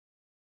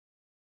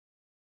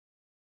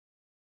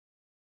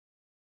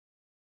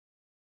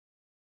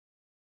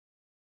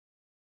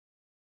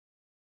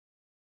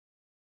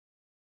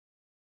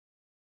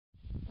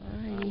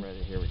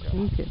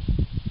Okay.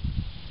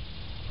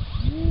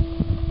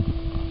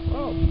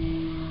 Oh!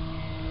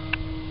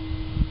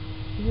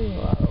 You're getting a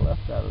lot of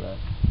left out of that.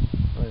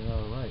 Oh, you're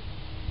all right.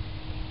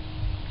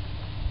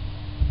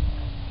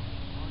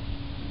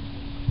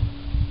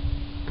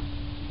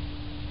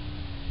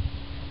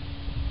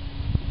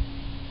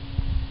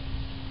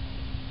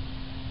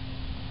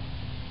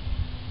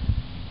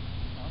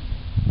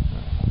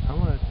 I'm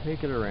going to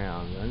take it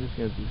around. I'm just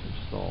going to do some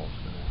stalls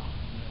for now.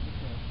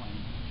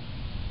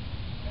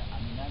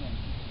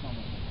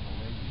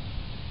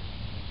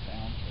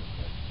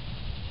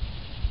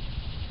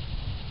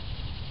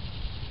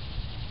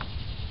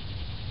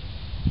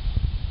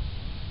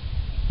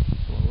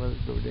 Let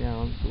it go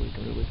down so we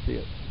can really see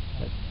it.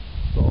 That's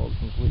stalled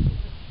completely.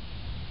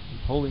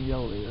 It's holding the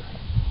elevator.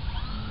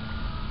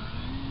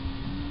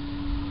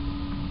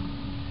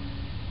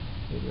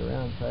 Take it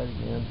around, try it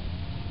again.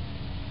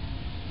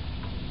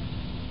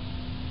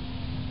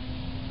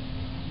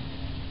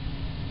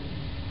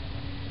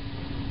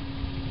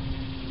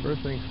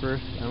 First things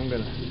first, I'm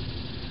going to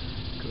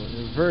go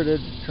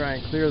inverted, try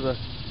and clear the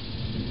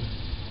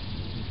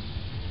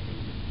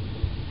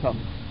top.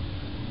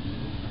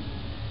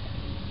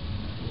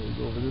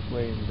 Go over this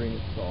way and bring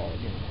it stall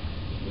again.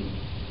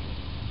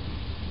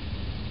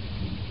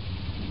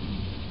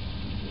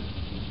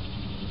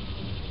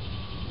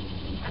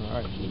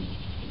 Alright,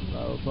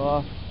 throttle's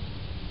off.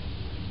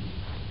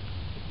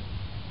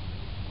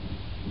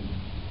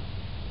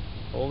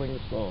 Holding the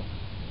stall.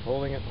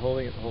 Holding it,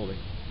 holding it, holding.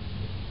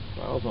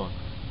 Throttle's on.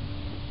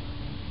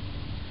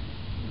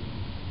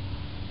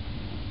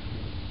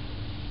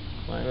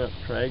 Climb up,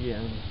 try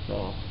again,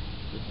 stall.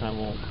 This time I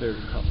won't clear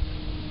the top.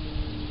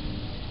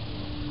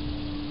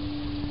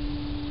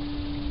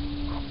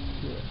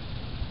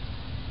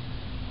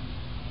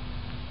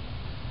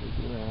 Take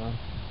it around.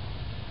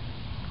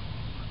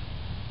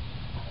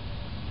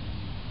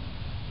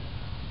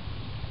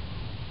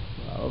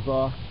 Throttle's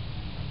off.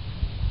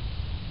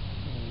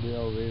 And the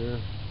elevator.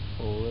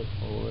 Hold it,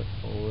 hold it,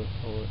 hold it,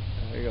 hold it.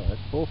 There you go.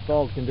 That's full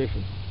stalled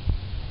condition.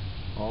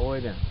 All the way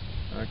down.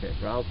 Okay,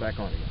 throttle's back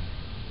on again.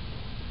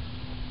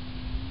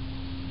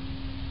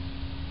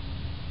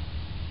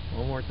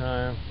 One more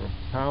time for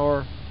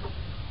power.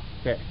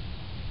 Okay.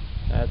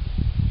 That's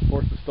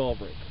force the stall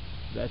brake.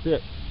 That's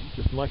it.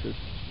 Just as much as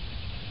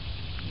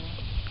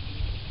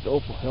still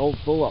held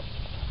full up.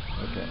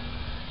 Okay.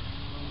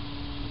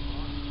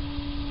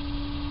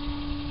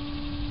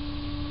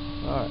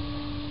 Alright.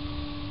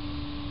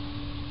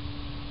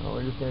 Now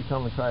we're just going to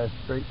come and try a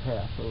straight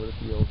pass over the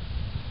field.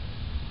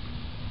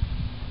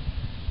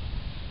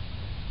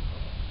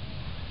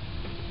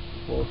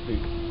 Full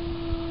speed.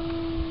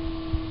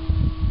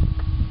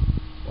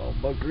 Well,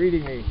 Buck's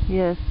reading me.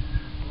 Yes.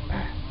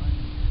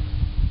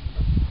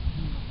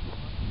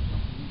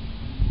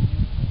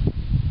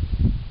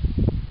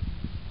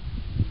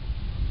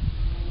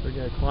 We're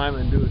going to climb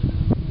and do it.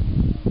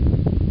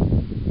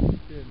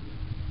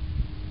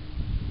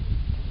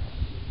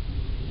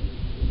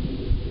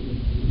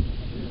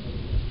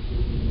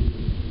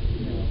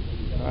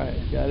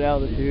 Alright, got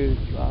altitude,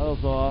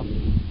 throttle's off.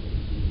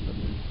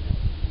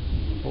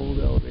 Hold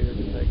the elevator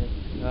for a second.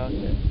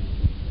 Okay.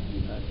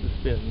 That's the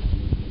spin.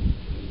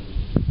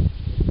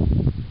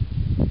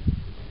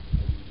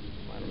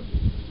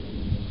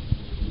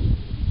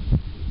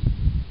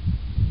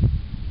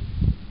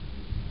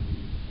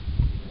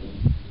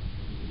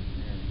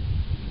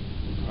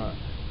 Alright.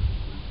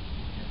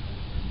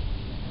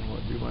 I'm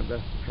going to do my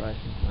best to try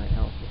some high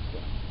alpha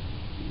stuff.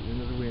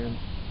 Into the wind.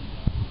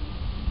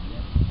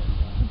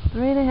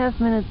 3.5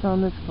 minutes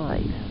on this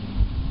flight.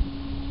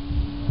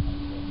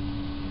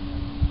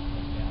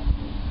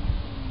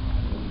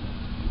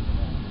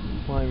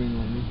 Climbing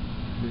on me.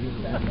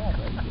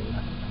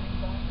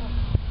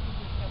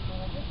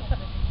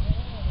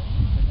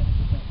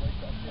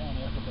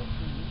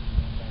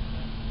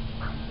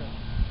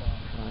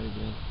 Try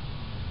again.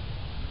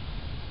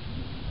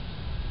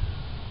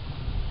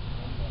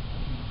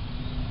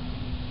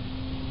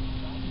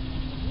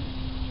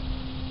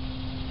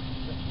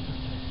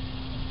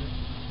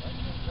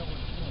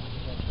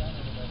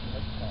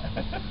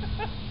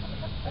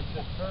 I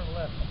said turn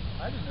left.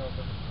 I didn't know if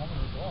it was coming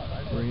or going.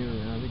 Bring it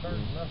around again.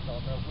 Turn left,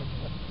 I'll know which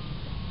way.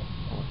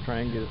 I'll try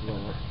and get it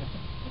lower.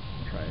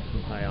 Try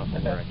some high alpha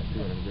where I can see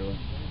what I'm doing. Is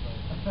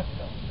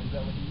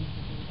that what you used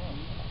to do?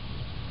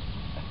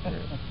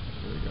 There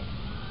we go.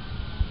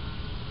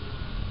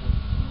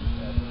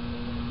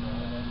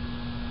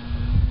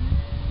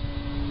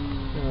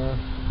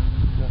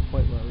 Not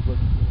quite what I was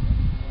looking for.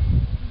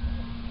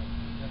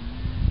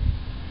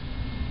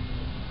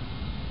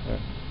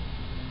 There.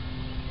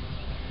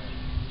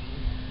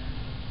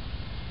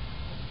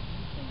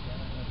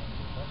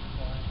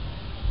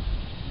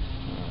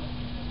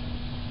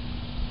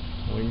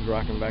 Wings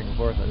rocking back and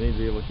forth. I need to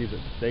be able to keep it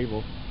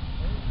stable.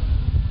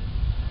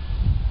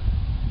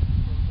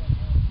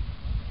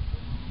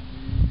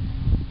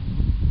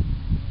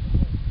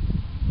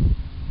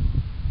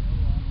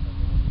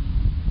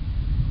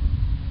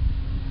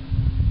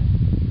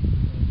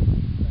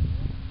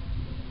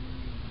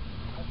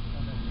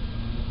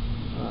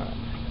 Alright.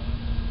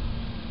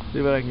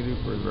 See what I can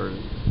do for inverted.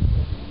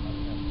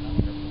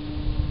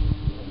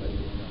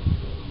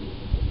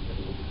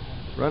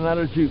 Run out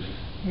of juice.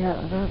 Yeah,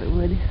 I thought it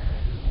would.